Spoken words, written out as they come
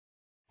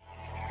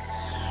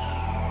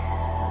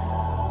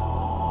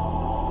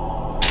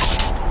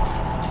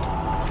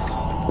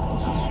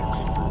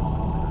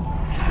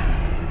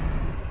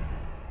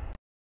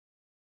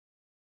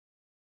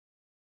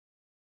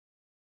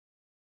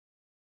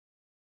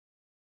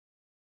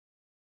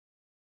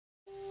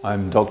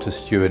I'm Dr.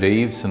 Stuart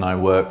Eves and I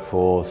work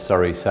for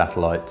Surrey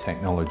Satellite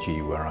Technology,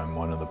 where I'm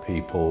one of the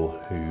people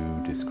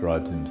who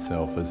describes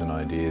himself as an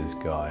ideas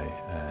guy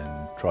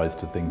and tries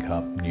to think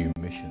up new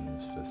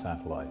missions for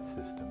satellite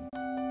systems.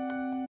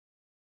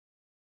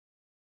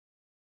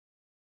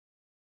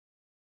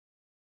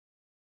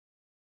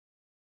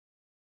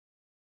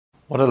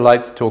 What I'd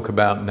like to talk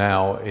about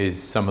now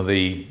is some of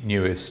the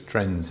newest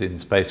trends in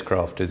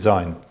spacecraft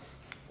design.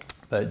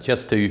 But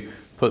just to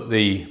put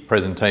the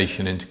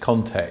presentation into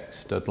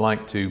context, I'd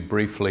like to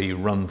briefly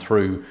run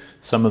through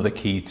some of the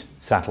key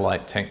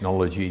satellite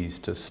technologies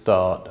to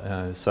start.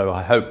 So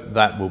I hope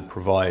that will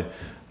provide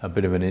a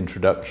bit of an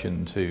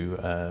introduction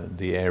to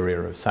the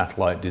area of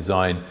satellite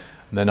design.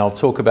 And then I'll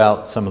talk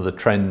about some of the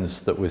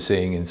trends that we're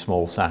seeing in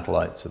small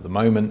satellites at the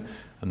moment,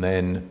 and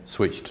then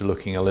switch to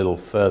looking a little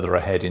further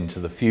ahead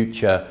into the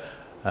future.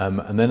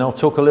 And then I'll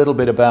talk a little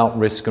bit about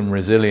risk and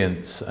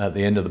resilience at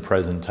the end of the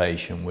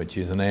presentation, which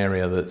is an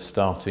area that's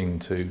starting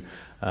to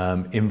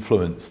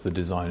influence the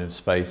design of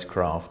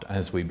spacecraft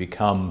as we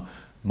become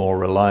more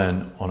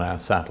reliant on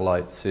our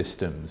satellite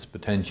systems.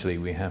 Potentially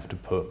we have to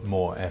put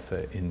more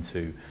effort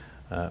into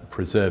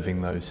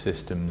preserving those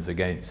systems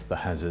against the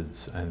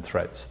hazards and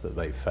threats that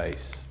they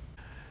face.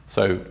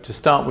 So to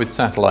start with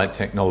satellite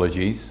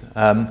technologies,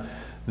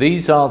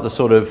 these are the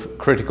sort of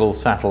critical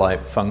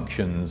satellite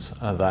functions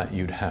that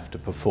you'd have to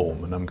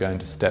perform, and I'm going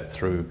to step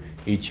through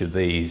each of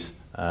these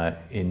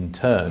in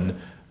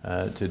turn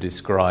to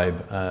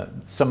describe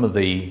some of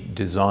the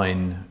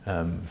design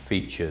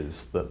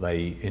features that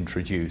they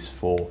introduce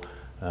for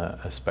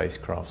a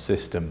spacecraft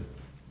system.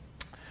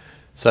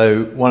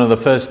 So one of the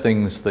first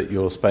things that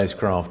your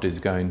spacecraft is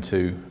going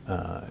to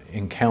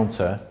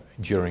encounter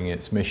during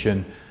its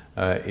mission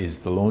is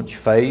the launch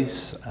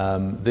phase.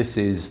 This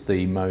is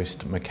the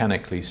most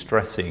mechanically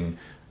stressing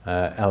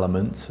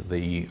element.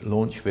 The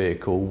launch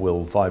vehicle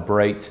will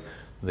vibrate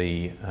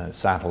the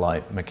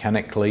satellite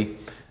mechanically,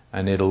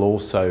 and it'll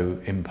also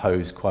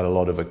impose quite a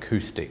lot of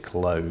acoustic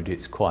load.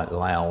 It's quite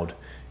loud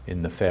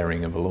in the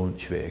fairing of a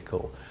launch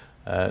vehicle.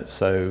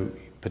 So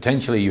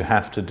potentially you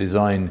have to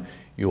design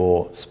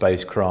your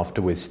spacecraft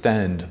to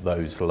withstand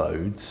those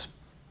loads,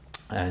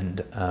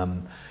 and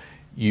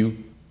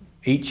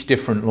each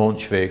different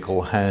launch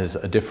vehicle has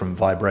a different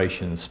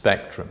vibration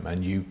spectrum,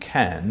 and you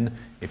can,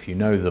 if you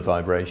know the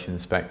vibration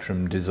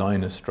spectrum,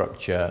 design a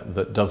structure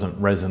that doesn't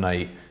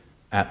resonate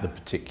at the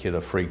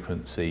particular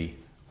frequency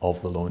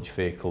of the launch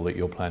vehicle that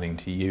you're planning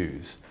to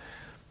use.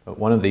 But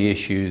one of the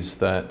issues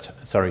that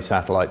Surrey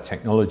Satellite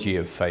Technology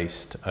have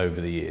faced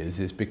over the years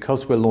is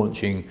because we're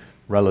launching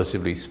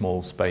relatively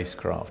small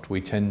spacecraft,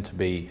 we tend to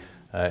be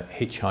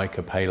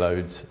hitchhiker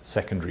payloads,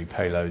 secondary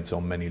payloads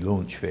on many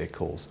launch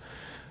vehicles.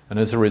 And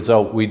as a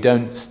result, we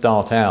don't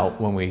start out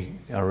when we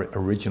are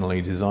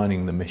originally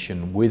designing the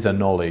mission with a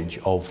knowledge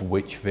of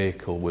which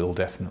vehicle we'll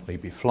definitely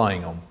be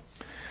flying on.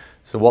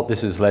 So what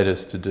this has led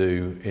us to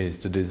do is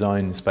to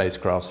design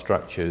spacecraft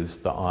structures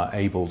that are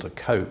able to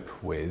cope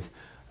with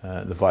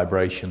the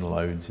vibration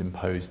loads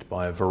imposed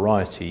by a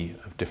variety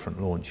of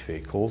different launch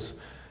vehicles.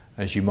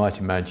 As you might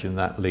imagine,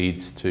 that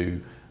leads to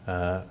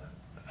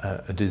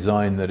a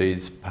design that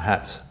is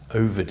perhaps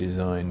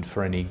over-designed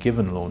for any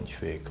given launch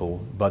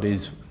vehicle, but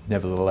is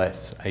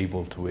nevertheless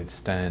able to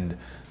withstand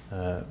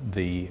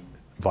the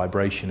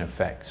vibration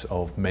effects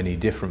of many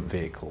different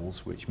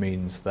vehicles, which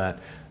means that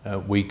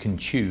we can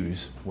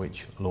choose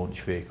which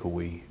launch vehicle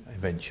we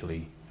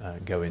eventually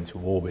go into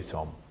orbit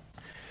on.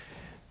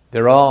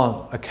 There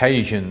are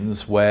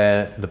occasions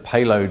where the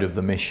payload of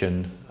the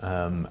mission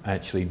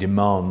actually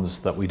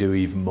demands that we do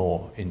even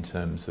more in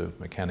terms of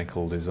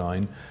mechanical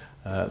design.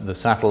 The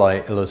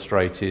satellite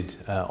illustrated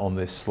on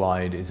this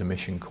slide is a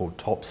mission called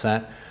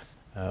TopSat,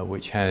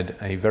 which had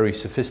a very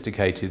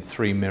sophisticated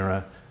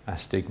 3-mirror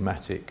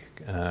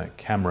astigmatic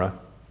camera,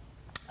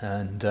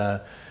 and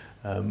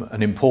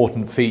an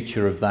important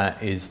feature of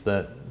that is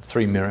that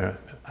 3-mirror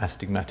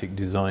astigmatic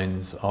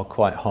designs are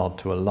quite hard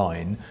to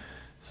align,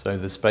 so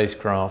the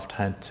spacecraft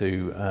had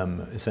to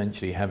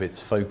essentially have its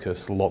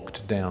focus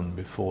locked down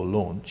before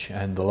launch,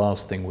 and the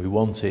last thing we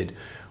wanted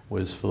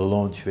was for the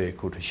launch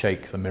vehicle to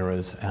shake the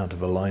mirrors out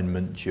of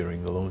alignment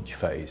during the launch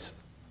phase.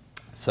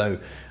 So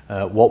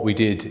what we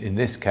did in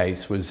this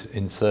case was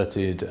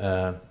inserted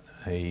an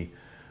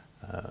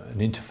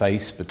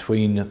interface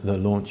between the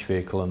launch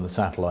vehicle and the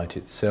satellite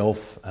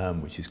itself,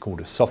 which is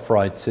called a soft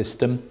ride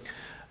system.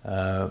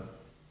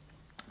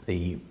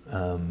 The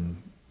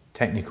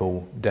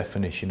technical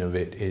definition of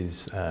it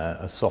is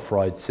a soft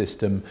ride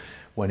system.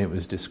 When it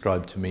was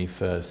described to me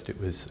first, it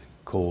was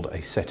called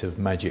a set of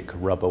magic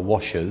rubber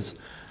washers.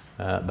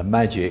 The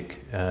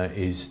magic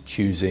is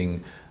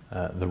choosing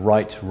the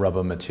right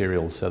rubber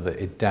material so that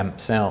it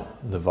damps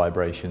out the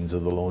vibrations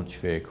of the launch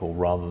vehicle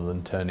rather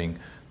than turning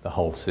the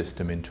whole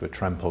system into a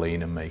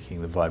trampoline and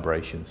making the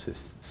vibration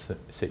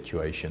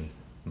situation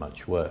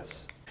much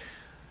worse.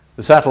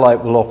 The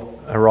satellite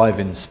will arrive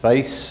in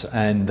space,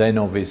 and then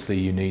obviously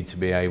you need to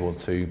be able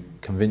to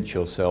convince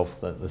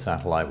yourself that the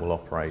satellite will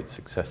operate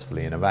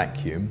successfully in a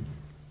vacuum.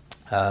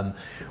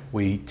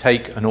 We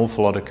take an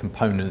awful lot of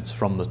components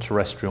from the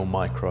terrestrial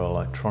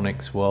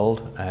microelectronics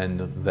world,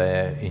 and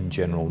they're in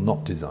general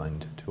not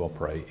designed to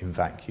operate in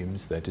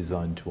vacuums. They're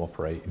designed to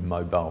operate in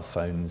mobile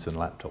phones and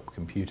laptop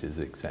computers,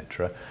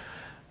 etc.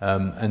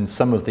 And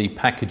some of the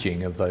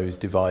packaging of those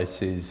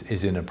devices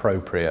is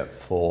inappropriate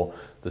for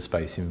the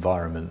space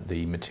environment.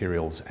 The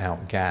materials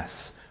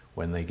outgas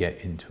when they get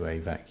into a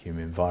vacuum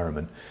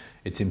environment.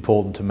 It's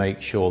important to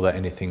make sure that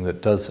anything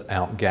that does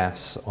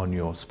outgas on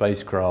your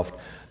spacecraft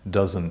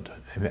doesn't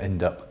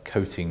end up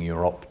coating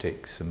your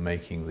optics and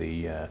making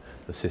the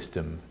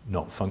system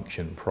not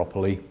function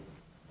properly.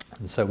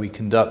 And so we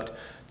conduct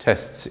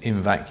tests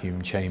in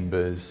vacuum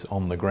chambers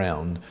on the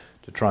ground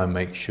to try and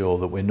make sure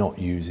that we're not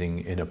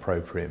using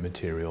inappropriate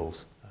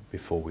materials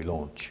before we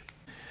launch.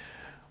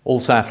 All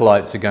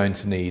satellites are going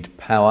to need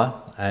power,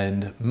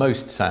 and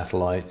most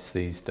satellites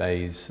these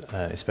days,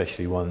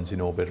 especially ones in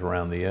orbit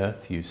around the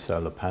Earth, use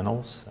solar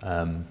panels.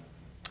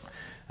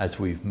 As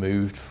we've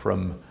moved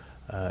from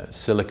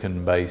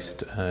silicon-based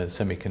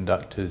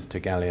semiconductors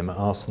to gallium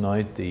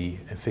arsenide, the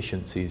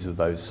efficiencies of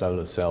those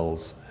solar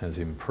cells has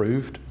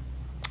improved,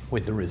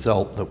 with the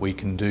result that we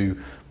can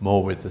do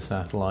more with the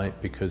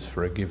satellite because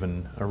for a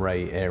given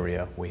array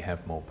area we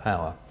have more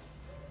power.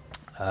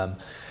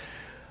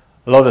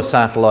 A lot of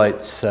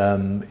satellites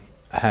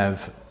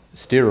have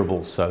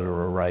steerable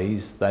solar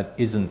arrays. That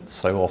isn't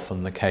so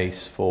often the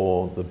case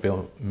for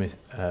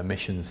the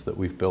missions that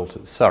we've built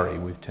at Surrey.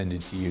 We've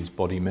tended to use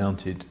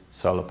body-mounted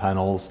solar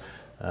panels,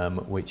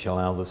 which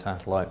allow the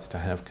satellites to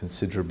have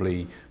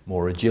considerably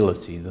more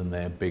agility than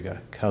their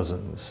bigger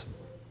cousins.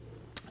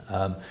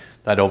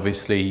 That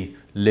obviously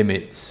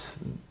limits,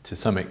 to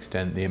some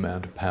extent, the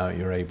amount of power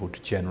you're able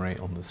to generate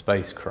on the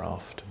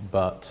spacecraft,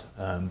 but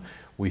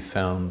we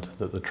found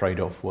that the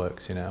trade-off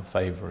works in our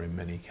favour in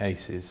many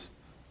cases.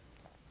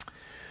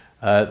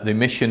 The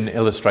mission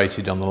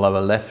illustrated on the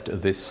lower left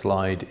of this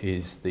slide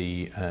is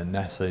the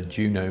NASA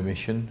Juno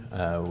mission,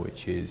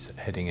 which is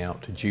heading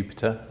out to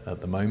Jupiter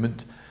at the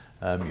moment.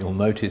 You'll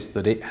notice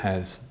that it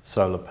has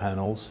solar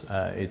panels.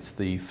 It's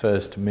the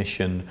first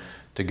mission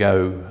to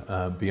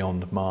go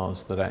beyond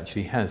Mars that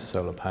actually has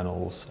solar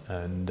panels,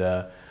 and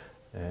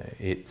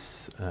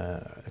it's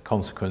a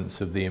consequence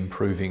of the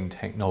improving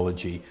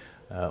technology.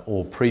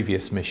 All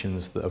previous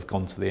missions that have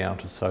gone to the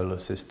outer solar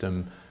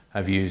system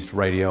have used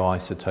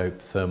radioisotope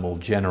thermal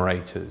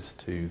generators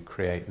to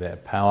create their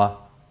power,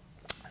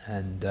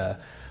 and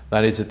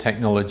that is a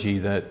technology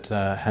that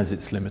has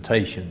its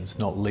limitations,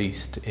 not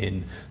least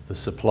in the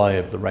supply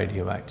of the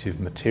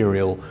radioactive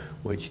material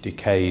which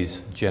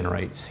decays,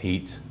 generates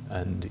heat,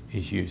 and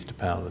is used to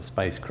power the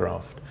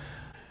spacecraft.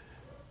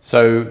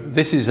 So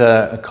this is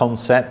a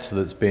concept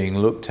that's being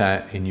looked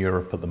at in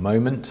Europe at the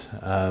moment.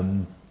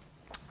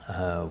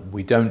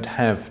 We don't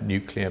have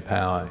nuclear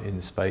power in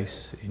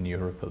space in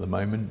Europe at the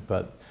moment,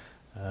 but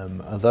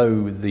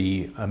although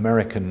the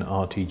American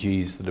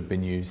RTGs that have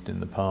been used in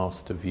the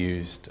past have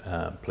used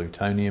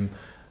plutonium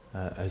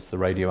as the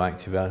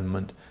radioactive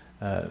element,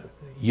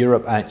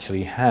 Europe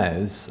actually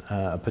has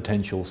a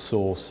potential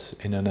source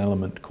in an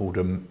element called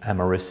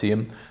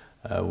americium,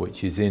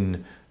 which is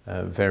in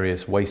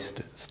various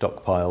waste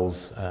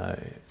stockpiles,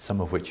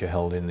 some of which are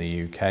held in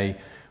the UK,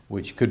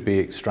 which could be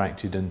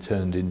extracted and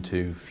turned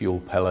into fuel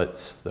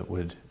pellets that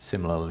would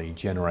similarly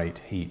generate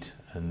heat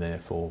and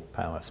therefore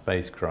power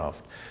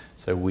spacecraft.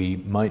 So we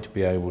might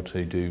be able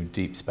to do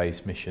deep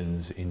space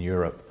missions in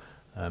Europe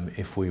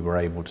if we were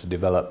able to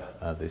develop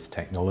this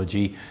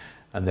technology.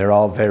 And there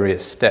are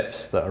various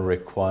steps that are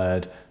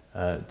required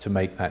to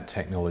make that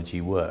technology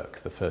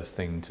work. The first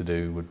thing to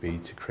do would be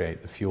to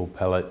create the fuel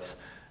pellets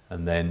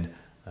and then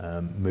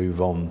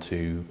move on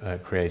to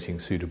creating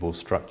suitable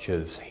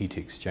structures, heat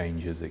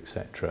exchangers,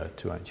 etc.,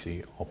 to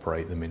actually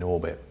operate them in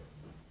orbit.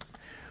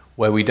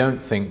 Where we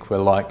don't think we're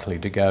likely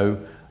to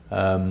go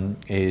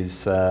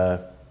is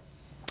the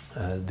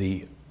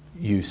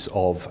use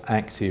of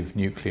active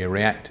nuclear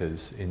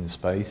reactors in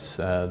space.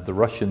 The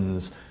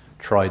Russians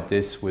tried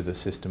this with a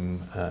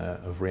system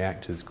of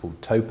reactors called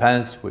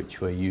TOPAZ,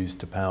 which were used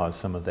to power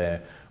some of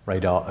their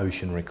radar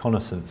ocean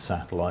reconnaissance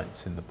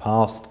satellites in the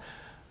past.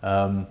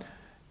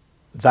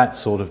 That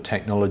sort of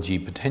technology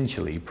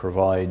potentially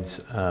provides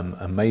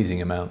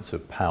amazing amounts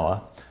of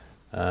power,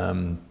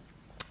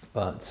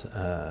 but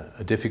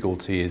a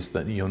difficulty is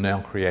that you're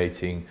now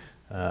creating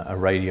a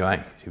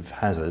radioactive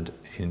hazard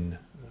in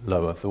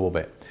low Earth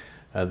orbit.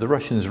 The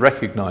Russians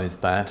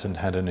recognized that and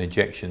had an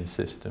ejection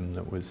system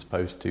that was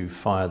supposed to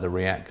fire the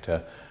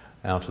reactor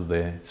out of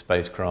the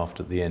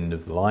spacecraft at the end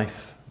of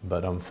life,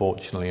 but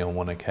unfortunately on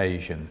one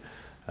occasion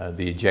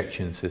the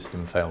ejection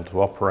system failed to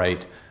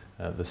operate.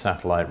 The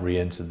satellite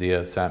re-entered the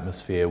Earth's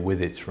atmosphere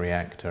with its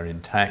reactor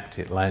intact.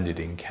 It landed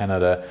in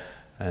Canada,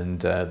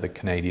 and the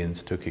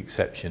Canadians took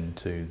exception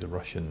to the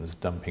Russians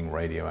dumping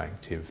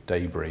radioactive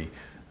debris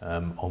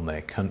on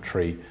their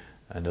country.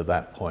 And at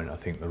that point, I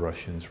think the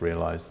Russians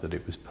realized that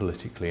it was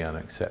politically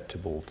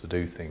unacceptable to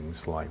do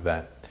things like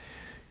that.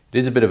 It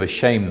is a bit of a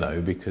shame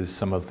though, because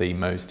some of the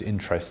most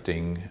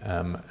interesting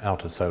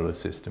outer solar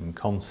system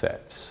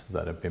concepts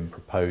that have been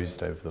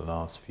proposed over the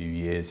last few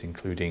years,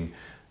 including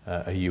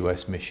a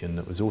US mission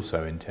that was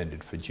also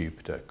intended for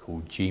Jupiter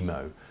called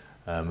GEMO,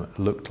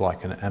 looked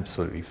like an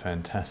absolutely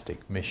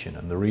fantastic mission.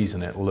 And the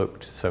reason it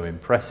looked so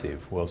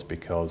impressive was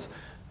because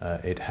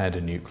it had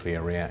a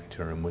nuclear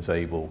reactor and was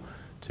able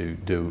to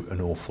do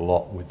an awful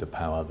lot with the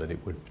power that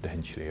it would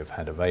potentially have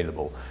had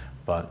available.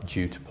 But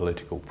due to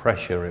political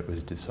pressure, it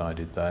was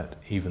decided that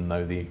even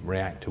though the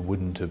reactor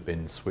wouldn't have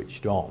been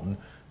switched on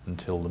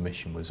until the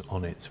mission was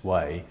on its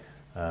way,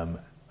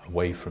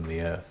 away from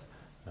the Earth,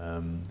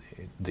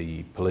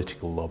 the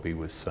political lobby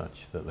was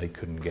such that they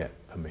couldn't get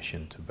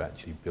permission to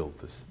actually build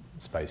the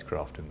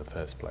spacecraft in the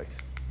first place.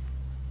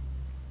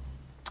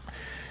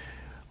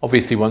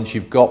 Obviously, once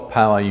you've got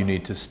power, you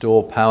need to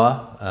store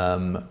power.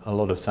 A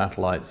lot of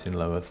satellites in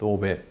low Earth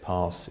orbit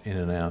pass in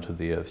and out of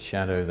the Earth's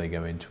shadow. They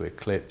go into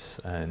eclipse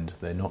and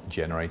they're not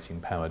generating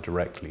power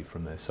directly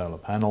from their solar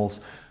panels.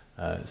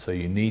 So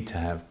you need to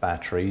have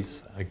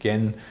batteries.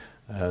 Again,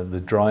 the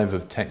drive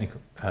of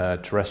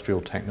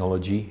terrestrial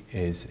technology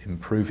is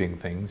improving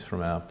things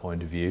from our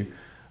point of view.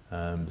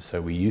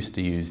 So we used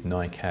to use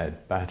NiCad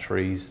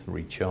batteries,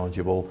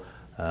 rechargeable,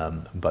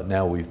 but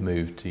now we've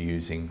moved to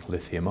using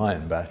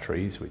lithium-ion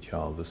batteries, which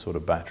are the sort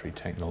of battery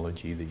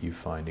technology that you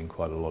find in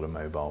quite a lot of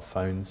mobile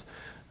phones.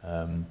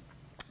 And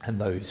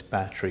those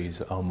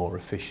batteries are more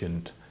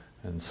efficient,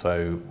 and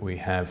so we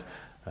have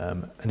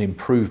an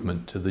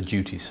improvement to the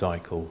duty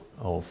cycle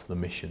of the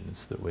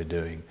missions that we're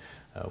doing.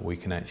 We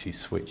can actually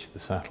switch the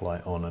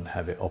satellite on and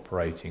have it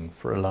operating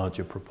for a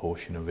larger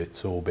proportion of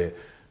its orbit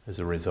as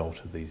a result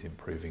of these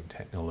improving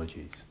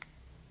technologies.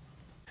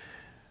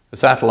 The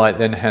satellite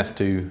then has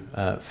to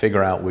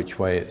figure out which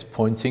way it's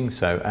pointing,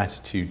 so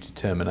attitude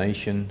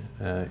determination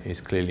is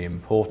clearly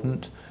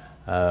important.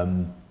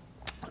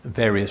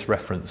 Various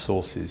reference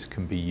sources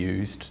can be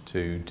used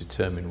to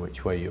determine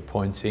which way you're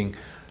pointing.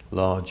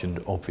 Large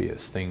and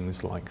obvious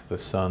things like the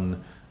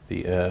sun,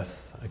 the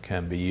Earth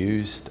can be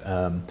used.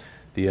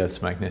 The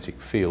Earth's magnetic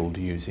field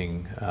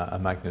using a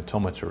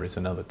magnetometer is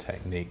another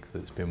technique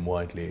that's been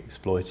widely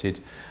exploited.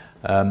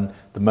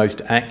 The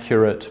most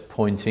accurate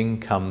pointing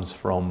comes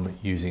from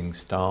using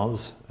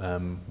stars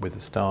with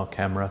a star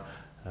camera,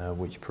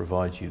 which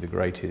provides you the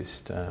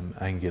greatest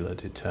angular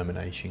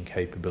determination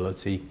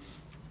capability.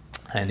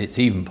 And it's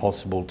even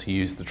possible to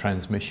use the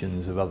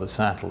transmissions of other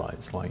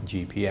satellites like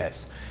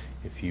GPS.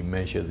 If you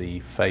measure the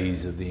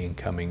phase of the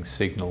incoming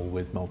signal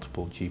with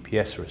multiple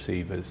GPS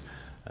receivers,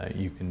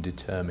 you can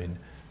determine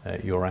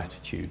your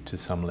attitude to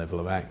some level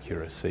of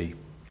accuracy.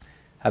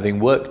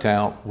 Having worked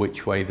out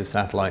which way the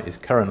satellite is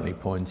currently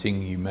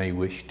pointing, you may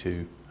wish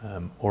to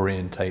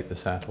orientate the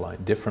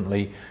satellite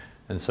differently,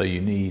 and so you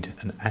need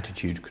an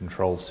attitude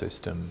control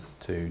system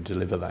to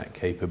deliver that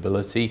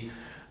capability.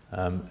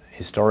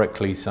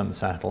 Historically, some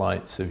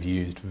satellites have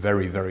used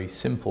very, very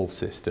simple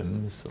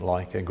systems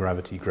like a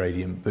gravity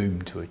gradient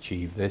boom to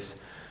achieve this.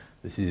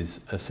 This is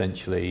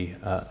essentially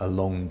a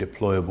long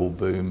deployable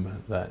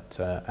boom that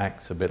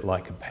acts a bit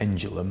like a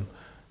pendulum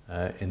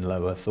in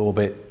low Earth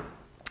orbit.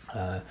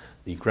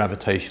 The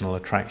gravitational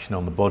attraction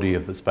on the body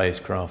of the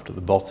spacecraft at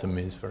the bottom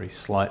is very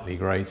slightly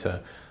greater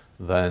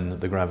than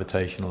the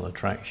gravitational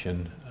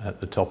attraction at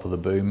the top of the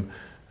boom,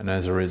 and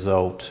as a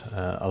result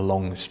a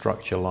long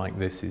structure like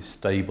this is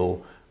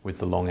stable with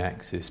the long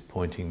axis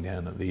pointing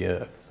down at the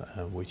Earth,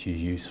 which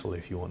is useful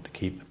if you want to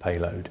keep the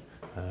payload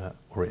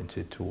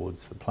oriented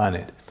towards the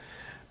planet.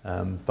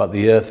 But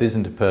the Earth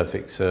isn't a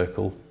perfect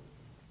circle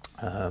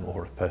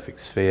or a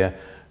perfect sphere,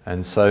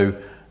 and so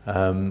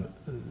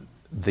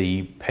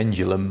the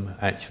pendulum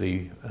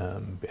actually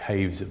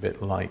behaves a bit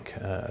like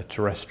a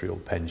terrestrial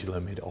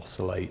pendulum. It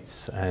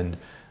oscillates, and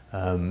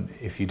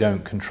if you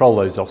don't control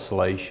those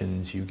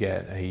oscillations, you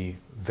get a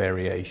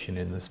variation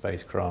in the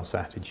spacecraft's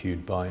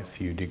attitude by a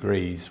few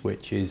degrees,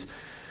 which is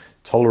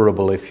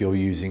tolerable if you're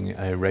using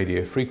a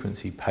radio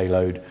frequency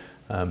payload,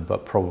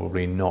 but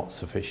probably not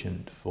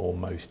sufficient for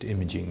most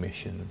imaging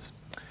missions.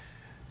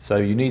 So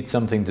you need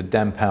something to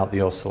damp out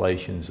the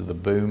oscillations of the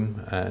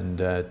boom, and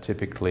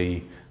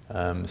typically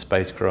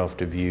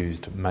spacecraft have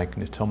used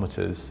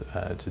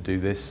magnetometers to do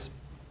this,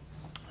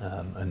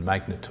 and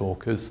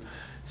magnetorquers.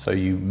 So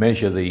you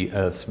measure the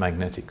Earth's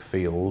magnetic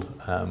field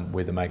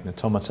with a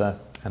magnetometer,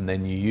 and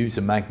then you use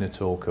a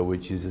magnetorquer,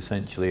 which is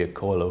essentially a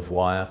coil of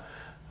wire,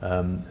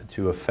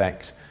 to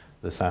affect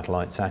the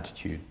satellite's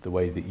attitude. The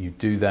way that you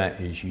do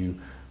that is you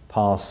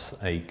pass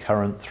a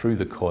current through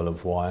the coil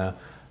of wire.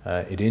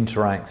 It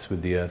interacts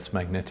with the Earth's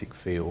magnetic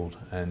field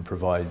and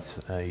provides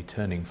a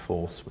turning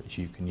force which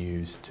you can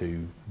use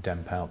to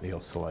damp out the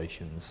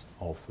oscillations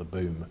of the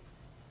boom.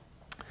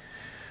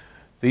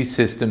 These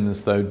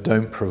systems, though,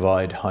 don't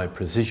provide high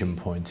precision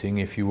pointing.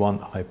 If you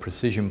want high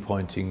precision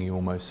pointing, you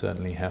almost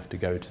certainly have to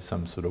go to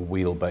some sort of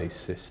wheel-based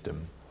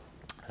system.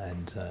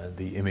 And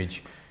the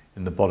image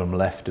in the bottom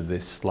left of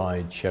this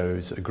slide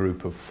shows a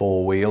group of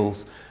 4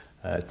 wheels.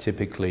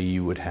 Typically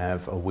you would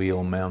have a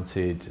wheel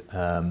mounted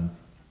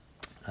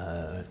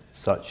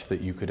such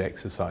that you could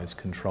exercise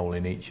control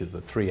in each of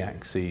the 3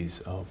 axes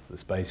of the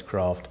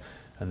spacecraft,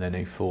 and then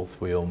a 4th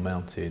wheel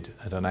mounted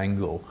at an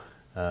angle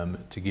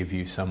to give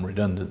you some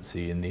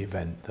redundancy in the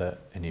event that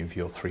any of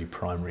your 3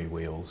 primary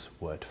wheels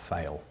were to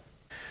fail.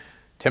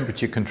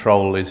 Temperature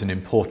control is an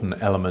important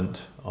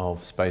element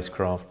of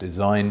spacecraft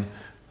design.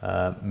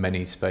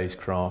 Many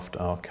spacecraft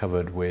are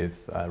covered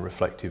with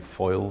reflective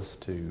foils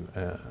to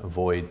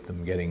avoid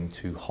them getting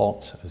too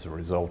hot as a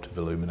result of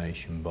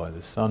illumination by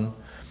the sun.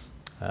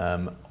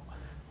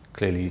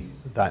 Clearly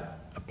that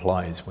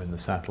applies when the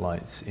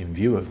satellite's in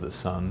view of the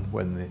sun.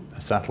 When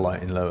a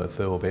satellite in low Earth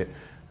orbit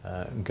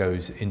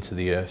goes into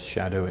the Earth's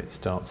shadow, it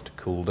starts to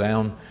cool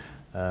down.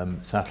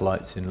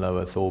 Satellites in low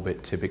Earth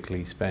orbit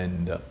typically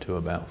spend up to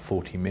about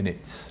 40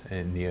 minutes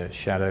in the Earth's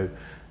shadow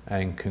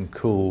and can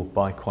cool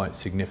by quite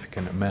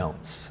significant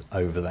amounts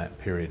over that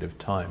period of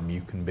time.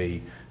 You can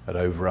be at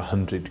over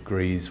 100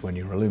 degrees when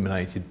you're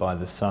illuminated by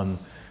the sun.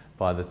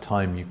 By the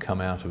time you come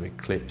out of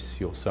eclipse,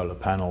 your solar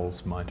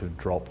panels might have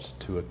dropped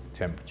to a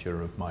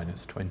temperature of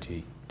minus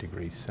 20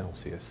 degrees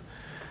Celsius.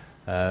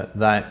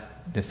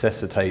 That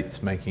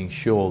necessitates making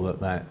sure that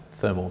that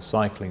thermal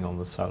cycling on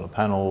the solar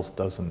panels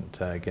doesn't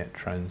get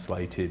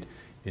translated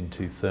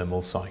into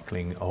thermal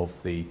cycling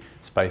of the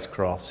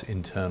spacecraft's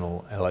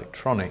internal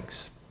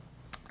electronics.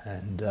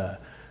 And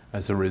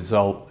as a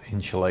result,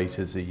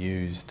 insulators are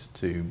used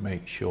to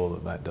make sure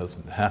that that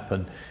doesn't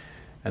happen.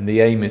 And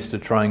the aim is to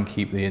try and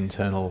keep the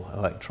internal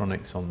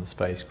electronics on the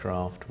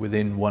spacecraft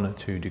within 1 or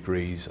 2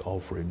 degrees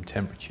of room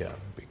temperature,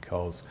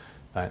 because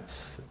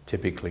that's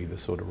typically the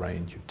sort of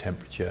range of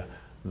temperature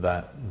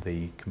that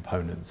the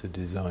components are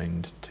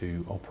designed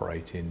to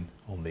operate in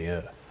on the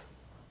Earth.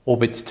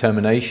 Orbit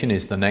determination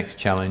is the next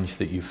challenge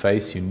that you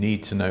face. You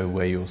need to know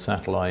where your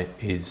satellite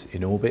is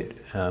in orbit.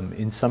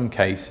 In some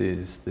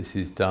cases, this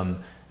is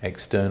done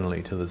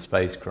externally to the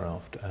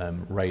spacecraft.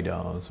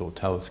 Radars or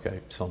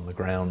telescopes on the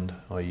ground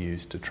are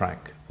used to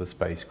track the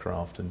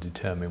spacecraft and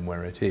determine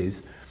where it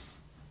is.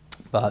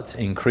 But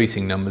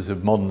increasing numbers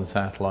of modern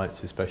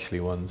satellites,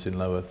 especially ones in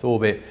low Earth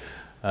orbit,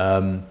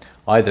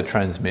 either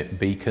transmit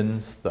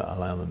beacons that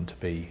allow them to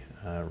be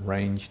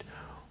ranged,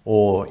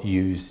 or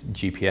use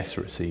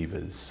GPS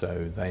receivers.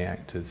 So they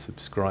act as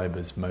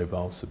subscribers,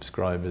 mobile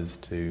subscribers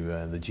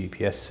to the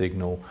GPS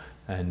signal,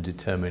 and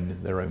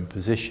determine their own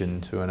position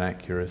to an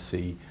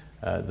accuracy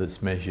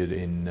that's measured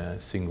in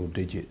single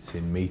digits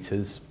in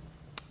meters,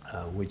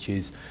 which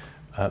is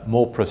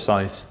more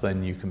precise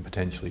than you can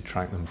potentially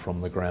track them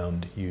from the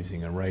ground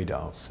using a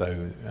radar.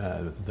 So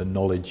the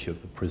knowledge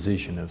of the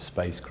precision of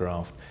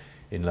spacecraft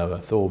in low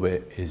Earth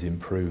orbit is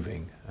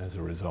improving as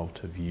a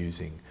result of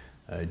using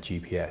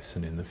GPS,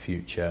 and in the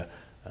future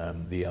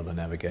the other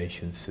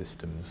navigation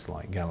systems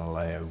like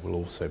Galileo will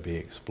also be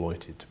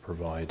exploited to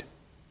provide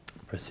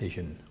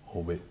precision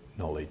orbit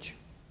knowledge.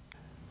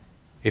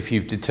 If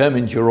you've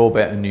determined your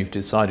orbit and you've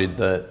decided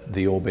that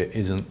the orbit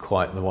isn't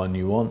quite the one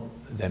you want,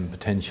 then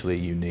potentially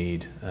you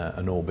need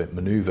an orbit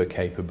maneuver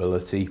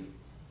capability,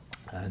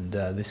 and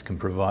this can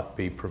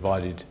be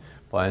provided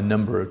by a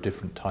number of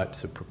different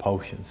types of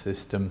propulsion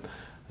system.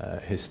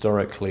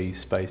 Historically,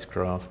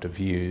 spacecraft have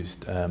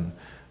used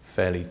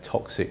fairly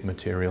toxic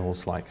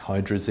materials like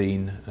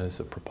hydrazine as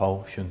a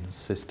propulsion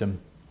system,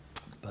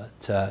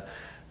 but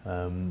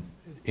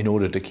in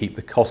order to keep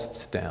the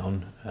costs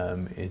down,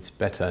 it's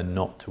better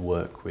not to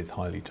work with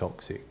highly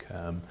toxic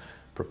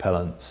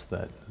propellants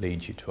that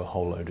lead you to a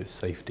whole load of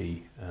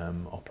safety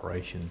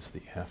operations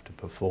that you have to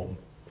perform.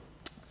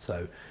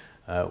 So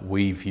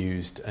we've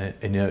used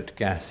inert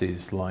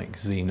gases like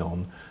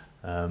xenon,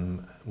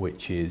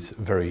 which is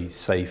very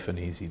safe and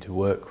easy to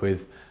work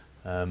with.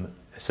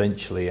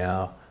 Essentially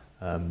our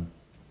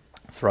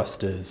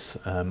thrusters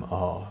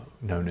are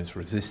known as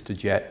resistor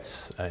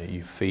jets.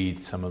 You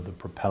feed some of the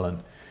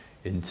propellant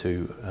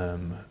into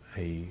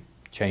a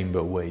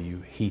chamber where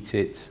you heat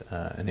it,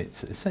 and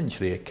it's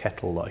essentially a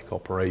kettle-like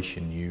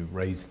operation. You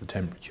raise the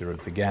temperature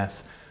of the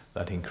gas,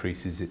 that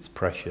increases its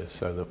pressure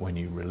so that when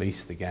you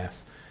release the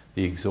gas,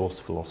 the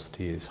exhaust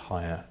velocity is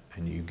higher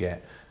and you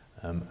get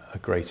a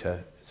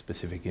greater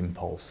specific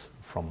impulse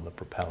from the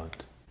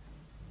propellant.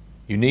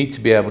 You need to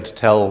be able to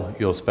tell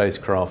your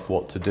spacecraft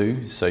what to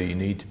do, so you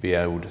need to be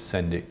able to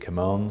send it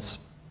commands,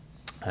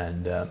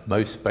 and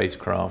most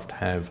spacecraft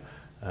have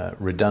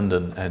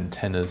redundant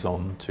antennas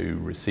on to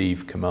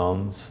receive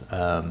commands,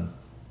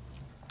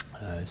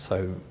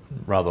 so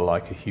rather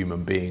like a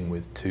human being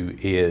with 2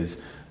 ears,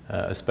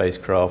 a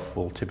spacecraft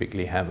will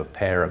typically have a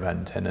pair of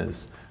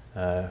antennas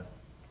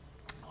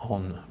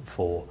on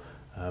for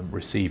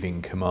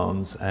receiving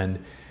commands,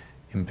 and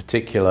in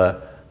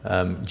particular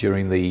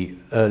during the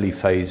early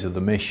phase of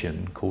the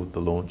mission, called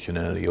the launch and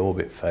early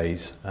orbit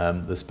phase,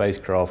 the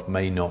spacecraft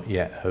may not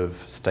yet have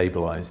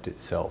stabilized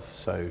itself,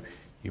 so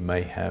you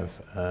may have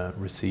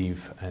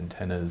receive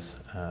antennas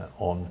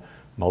on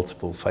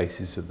multiple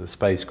faces of the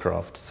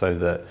spacecraft so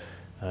that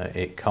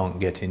it can't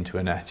get into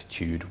an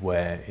attitude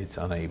where it's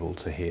unable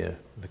to hear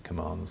the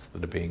commands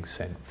that are being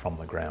sent from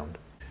the ground.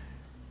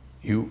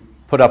 You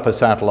put up a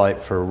satellite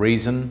for a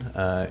reason.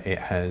 It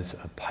has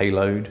a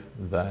payload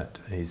that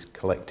is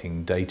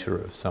collecting data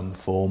of some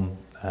form,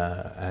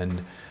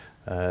 and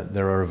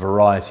there are a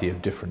variety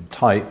of different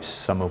types,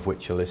 some of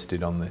which are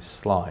listed on this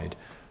slide.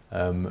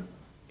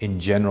 In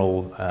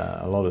general,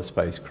 a lot of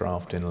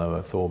spacecraft in low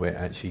Earth orbit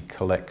actually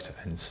collect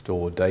and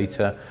store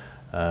data,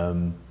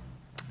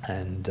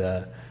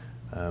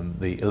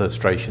 the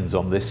illustrations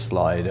on this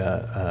slide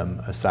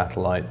are a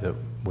satellite that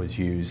was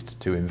used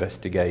to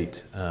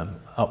investigate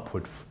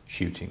upward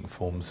shooting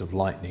forms of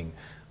lightning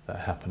that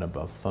happen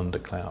above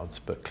thunderclouds,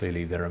 but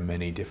clearly there are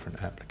many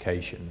different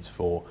applications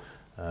for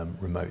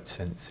remote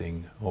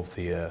sensing of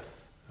the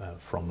Earth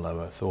from low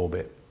Earth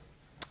orbit.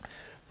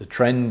 The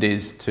trend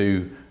is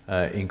to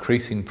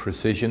increasing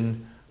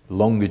precision,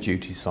 longer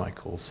duty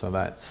cycles, so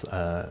that's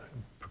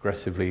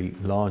progressively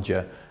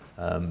larger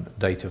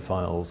data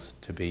files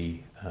to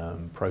be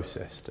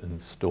processed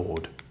and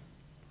stored.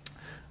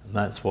 And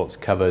that's what's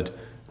covered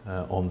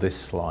on this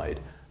slide.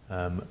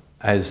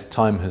 As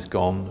time has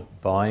gone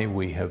by,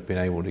 we have been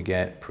able to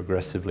get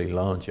progressively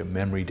larger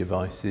memory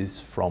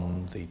devices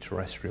from the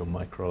terrestrial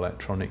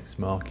microelectronics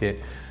market.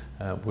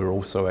 We're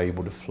also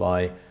able to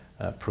fly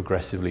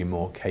progressively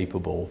more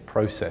capable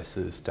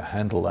processors to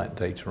handle that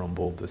data on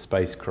board the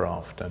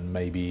spacecraft and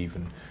maybe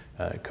even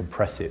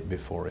compress it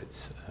before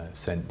it's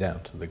sent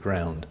down to the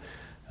ground.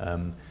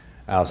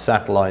 Our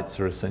satellites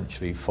are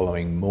essentially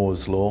following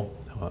Moore's law,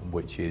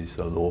 which is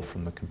a law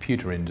from the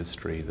computer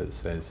industry that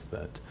says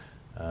that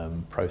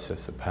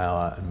processor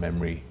power and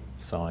memory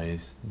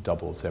size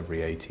doubles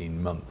every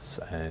 18 months,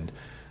 and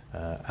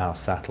our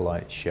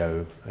satellites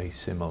show a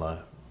similar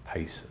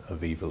pace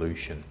of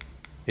evolution.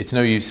 It's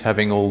no use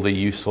having all the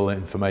useful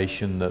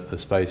information that the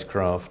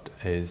spacecraft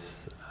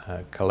is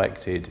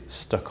collected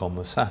stuck on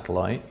the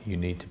satellite. You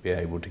need to be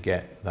able to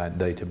get that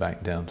data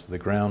back down to the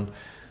ground.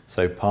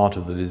 So part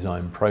of the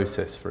design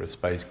process for a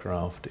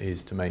spacecraft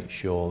is to make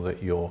sure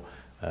that your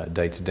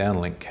data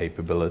downlink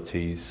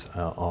capabilities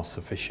are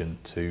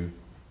sufficient to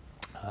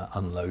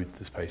unload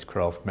the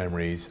spacecraft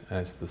memories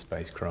as the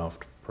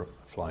spacecraft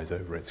flies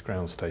over its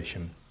ground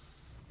station.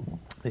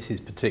 This is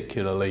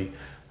particularly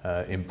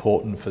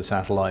important for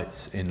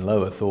satellites in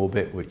low Earth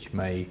orbit, which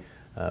may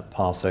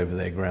pass over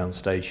their ground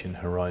station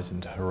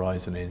horizon to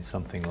horizon in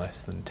something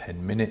less than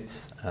 10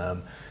 minutes.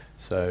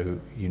 So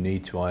you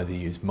need to either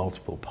use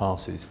multiple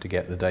passes to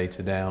get the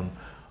data down,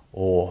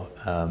 or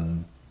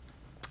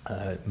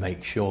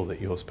make sure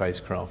that your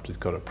spacecraft has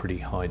got a pretty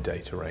high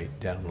data rate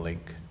downlink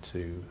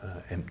to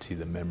empty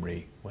the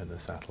memory when the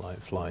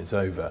satellite flies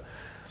over.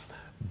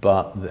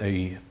 But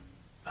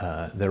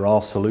there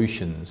are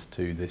solutions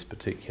to this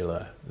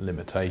particular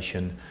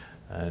limitation,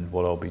 and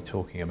what I'll be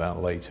talking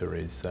about later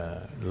is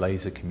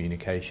laser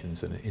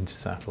communications and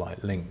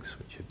intersatellite links,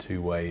 which are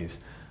two ways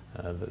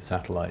that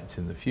satellites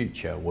in the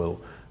future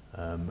will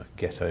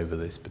get over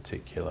this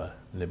particular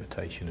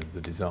limitation of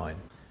the design.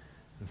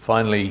 And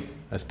finally,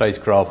 a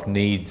spacecraft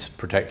needs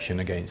protection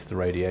against the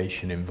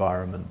radiation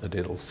environment that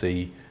it'll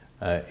see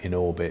in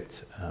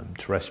orbit.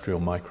 Terrestrial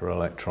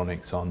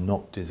microelectronics are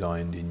not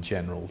designed in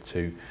general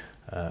to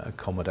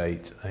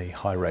accommodate a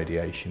high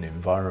radiation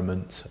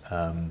environment,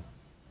 and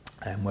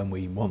when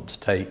we want to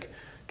take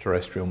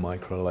terrestrial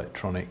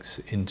microelectronics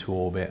into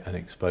orbit and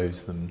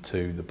expose them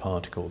to the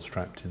particles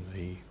trapped in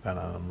the Van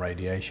Allen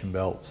radiation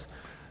belts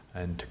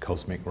and to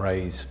cosmic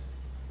rays,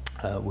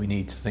 we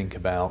need to think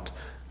about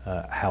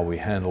how we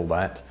handle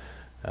that.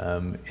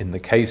 In the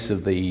case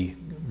of the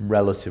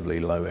relatively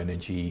low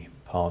energy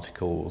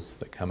particles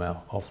that come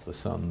out off the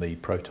sun, the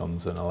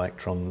protons and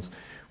electrons,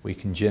 we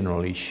can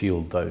generally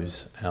shield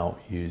those out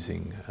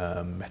using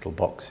metal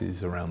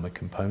boxes around the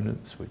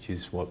components, which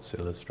is what's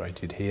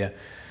illustrated here.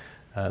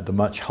 The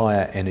much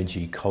higher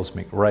energy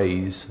cosmic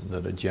rays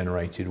that are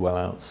generated well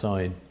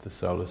outside the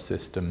solar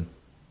system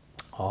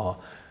are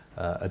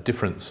a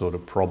different sort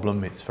of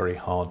problem. It's very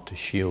hard to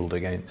shield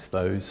against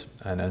those,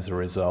 and as a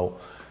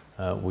result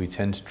we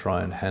tend to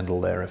try and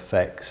handle their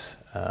effects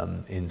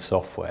in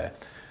software.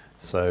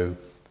 So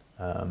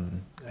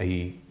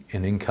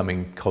an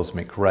incoming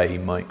cosmic ray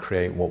might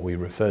create what we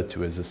refer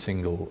to as a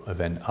single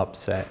event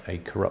upset, a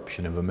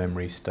corruption of a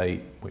memory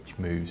state which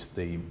moves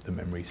the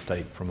memory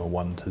state from a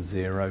 1 to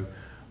 0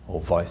 or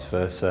vice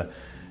versa,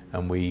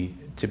 and we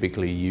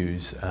typically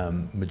use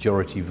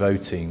majority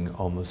voting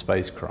on the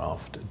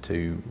spacecraft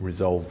to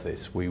resolve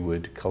this. We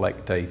would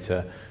collect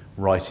data,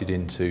 write it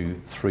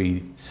into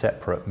 3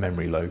 separate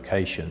memory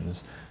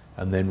locations,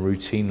 and then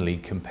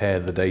routinely compare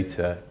the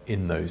data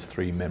in those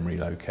 3 memory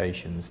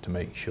locations to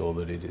make sure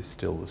that it is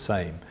still the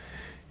same.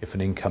 If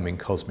an incoming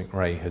cosmic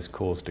ray has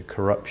caused a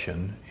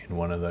corruption in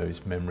one of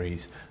those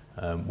memories,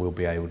 we'll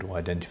be able to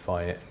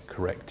identify it and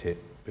correct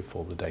it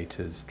before the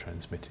data is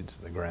transmitted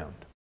to the ground.